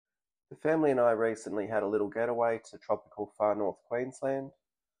The family and I recently had a little getaway to tropical far north Queensland.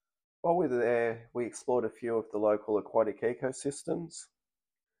 While we were there, we explored a few of the local aquatic ecosystems.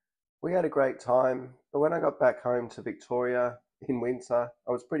 We had a great time, but when I got back home to Victoria in winter,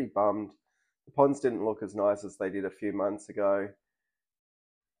 I was pretty bummed. The ponds didn't look as nice as they did a few months ago.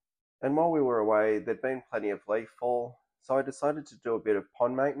 And while we were away, there'd been plenty of leaf fall, so I decided to do a bit of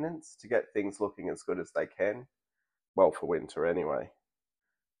pond maintenance to get things looking as good as they can. Well, for winter anyway.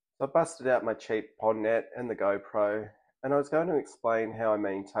 So I busted out my cheap pond net and the GoPro, and I was going to explain how I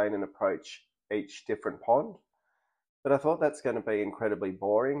maintain and approach each different pond, but I thought that's going to be incredibly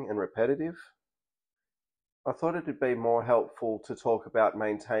boring and repetitive. I thought it'd be more helpful to talk about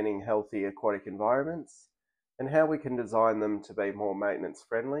maintaining healthy aquatic environments and how we can design them to be more maintenance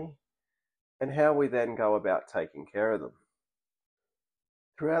friendly, and how we then go about taking care of them.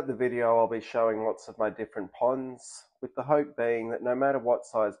 Throughout the video, I'll be showing lots of my different ponds, with the hope being that no matter what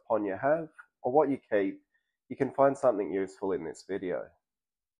size pond you have or what you keep, you can find something useful in this video.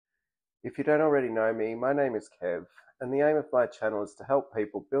 If you don't already know me, my name is Kev, and the aim of my channel is to help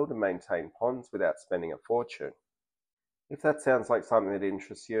people build and maintain ponds without spending a fortune. If that sounds like something that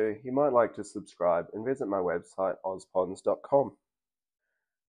interests you, you might like to subscribe and visit my website, ozponds.com.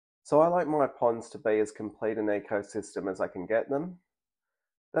 So I like my ponds to be as complete an ecosystem as I can get them.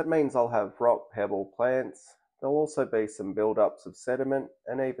 That means I'll have rock, pebble, plants. There'll also be some build-ups of sediment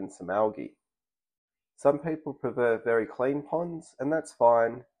and even some algae. Some people prefer very clean ponds, and that's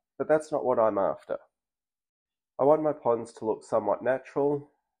fine, but that's not what I'm after. I want my ponds to look somewhat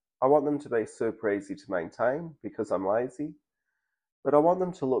natural. I want them to be super easy to maintain because I'm lazy, but I want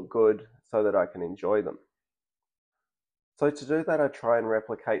them to look good so that I can enjoy them. So to do that, I try and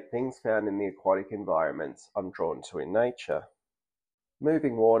replicate things found in the aquatic environments I'm drawn to in nature.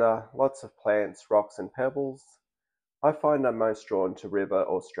 Moving water, lots of plants, rocks and pebbles. I find I'm most drawn to river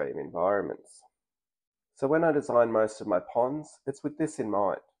or stream environments. So when I design most of my ponds, it's with this in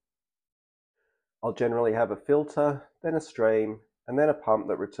mind. I'll generally have a filter, then a stream, and then a pump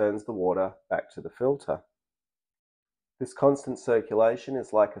that returns the water back to the filter. This constant circulation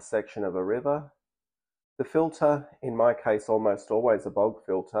is like a section of a river. The filter, in my case almost always a bog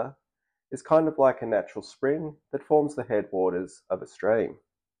filter, is kind of like a natural spring that forms the headwaters of a stream.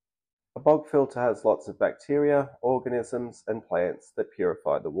 A bog filter has lots of bacteria, organisms, and plants that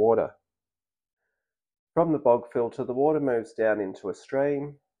purify the water. From the bog filter, the water moves down into a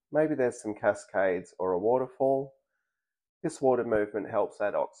stream. Maybe there's some cascades or a waterfall. This water movement helps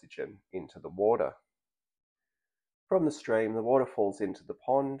add oxygen into the water. From the stream, the water falls into the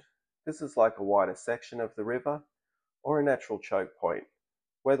pond. This is like a wider section of the river or a natural choke point,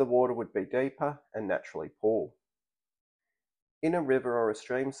 where the water would be deeper and naturally pool. In a river or a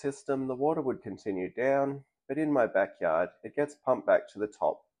stream system, the water would continue down, but in my backyard, it gets pumped back to the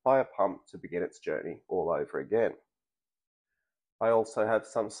top by a pump to begin its journey all over again. I also have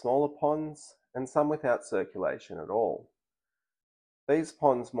some smaller ponds and some without circulation at all. These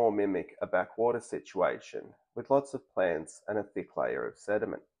ponds more mimic a backwater situation with lots of plants and a thick layer of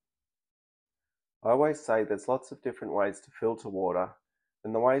sediment. I always say there's lots of different ways to filter water,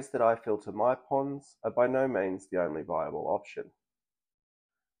 and the ways that I filter my ponds are by no means the only viable option.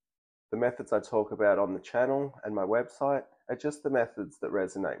 The methods I talk about on the channel and my website are just the methods that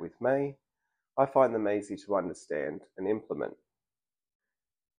resonate with me. I find them easy to understand and implement.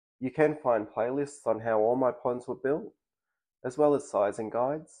 You can find playlists on how all my ponds were built, as well as sizing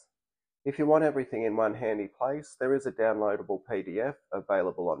guides. If you want everything in one handy place, there is a downloadable PDF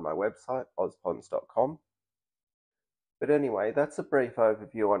available on my website, ozponds.com. But anyway, that's a brief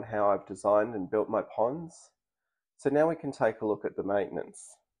overview on how I've designed and built my ponds. So now we can take a look at the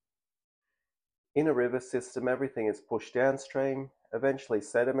maintenance. In a river system, everything is pushed downstream. Eventually,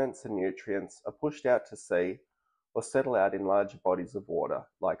 sediments and nutrients are pushed out to sea or settle out in larger bodies of water,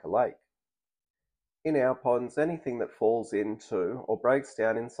 like a lake. In our ponds, anything that falls into or breaks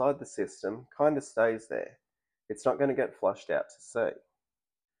down inside the system kind of stays there. It's not going to get flushed out to sea.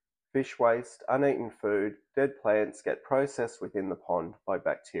 Fish waste, uneaten food, dead plants get processed within the pond by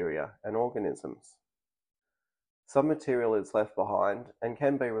bacteria and organisms. Some material is left behind and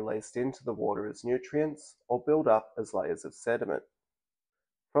can be released into the water as nutrients or build up as layers of sediment.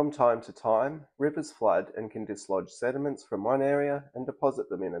 From time to time, rivers flood and can dislodge sediments from one area and deposit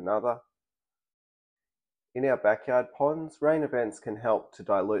them in another. In our backyard ponds, rain events can help to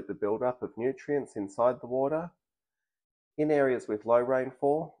dilute the buildup of nutrients inside the water. In areas with low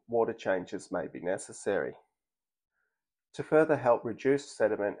rainfall, water changes may be necessary. To further help reduce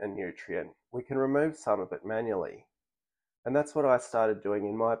sediment and nutrient, we can remove some of it manually. And that's what I started doing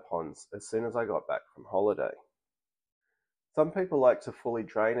in my ponds as soon as I got back from holiday. Some people like to fully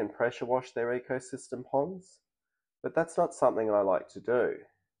drain and pressure wash their ecosystem ponds, but that's not something I like to do.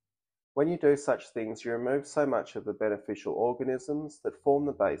 When you do such things, you remove so much of the beneficial organisms that form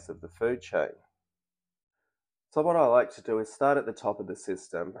the base of the food chain. So what I like to do is start at the top of the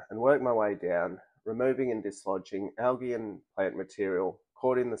system and work my way down, removing and dislodging algae and plant material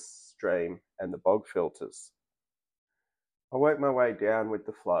caught in the stream and the bog filters. I work my way down with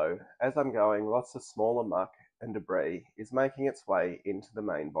the flow. As I'm going, lots of smaller muck and debris is making its way into the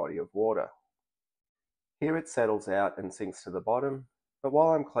main body of water. Here it settles out and sinks to the bottom, but while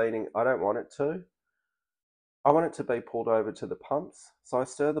I'm cleaning, I don't want it to. I want it to be pulled over to the pumps, so I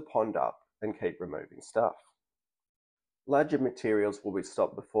stir the pond up and keep removing stuff. Larger materials will be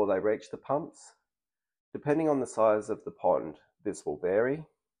stopped before they reach the pumps. Depending on the size of the pond, this will vary.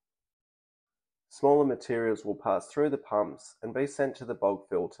 Smaller materials will pass through the pumps and be sent to the bog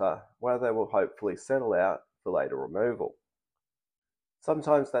filter, where they will hopefully settle out for later removal.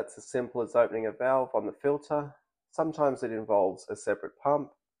 Sometimes that's as simple as opening a valve on the filter. Sometimes it involves a separate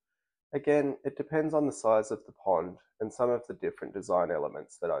pump. Again, it depends on the size of the pond and some of the different design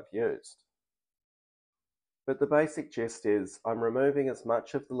elements that I've used. But the basic gist is I'm removing as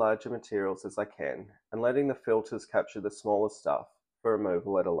much of the larger materials as I can and letting the filters capture the smaller stuff for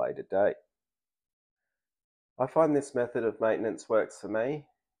removal at a later date. I find this method of maintenance works for me,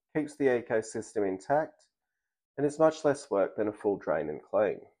 keeps the ecosystem intact, and is much less work than a full drain and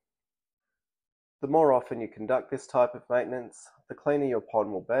clean. The more often you conduct this type of maintenance, the cleaner your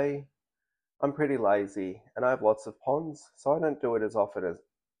pond will be. I'm pretty lazy and I have lots of ponds, so I don't do it as often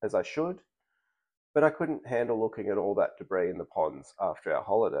as I should, but I couldn't handle looking at all that debris in the ponds after our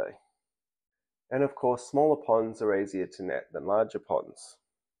holiday. And of course, smaller ponds are easier to net than larger ponds.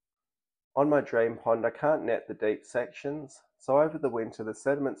 On my dream pond, I can't net the deep sections, so over the winter the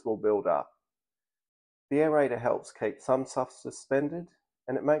sediments will build up. The aerator helps keep some stuff suspended,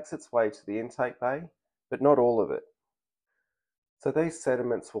 and it makes its way to the intake bay, but not all of it. So these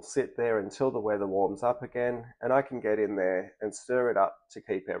sediments will sit there until the weather warms up again, and I can get in there and stir it up to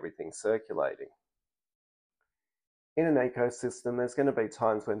keep everything circulating. In an ecosystem, there's going to be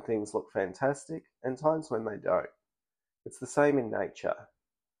times when things look fantastic and times when they don't. It's the same in nature.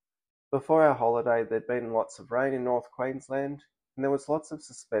 Before our holiday, there'd been lots of rain in North Queensland, and there was lots of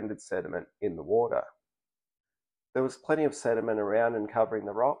suspended sediment in the water. There was plenty of sediment around and covering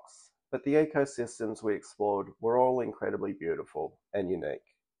the rocks, but the ecosystems we explored were all incredibly beautiful and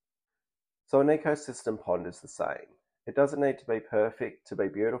unique. So an ecosystem pond is the same. It doesn't need to be perfect to be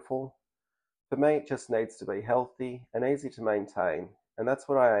beautiful. For me, it just needs to be healthy and easy to maintain, and that's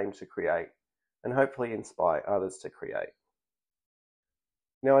what I aim to create, and hopefully inspire others to create.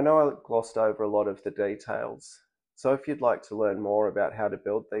 Now, I know I glossed over a lot of the details, so if you'd like to learn more about how to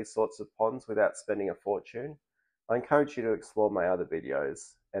build these sorts of ponds without spending a fortune, I encourage you to explore my other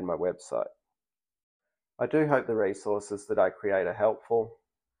videos and my website. I do hope the resources that I create are helpful.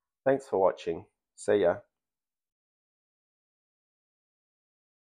 Thanks for watching. See ya.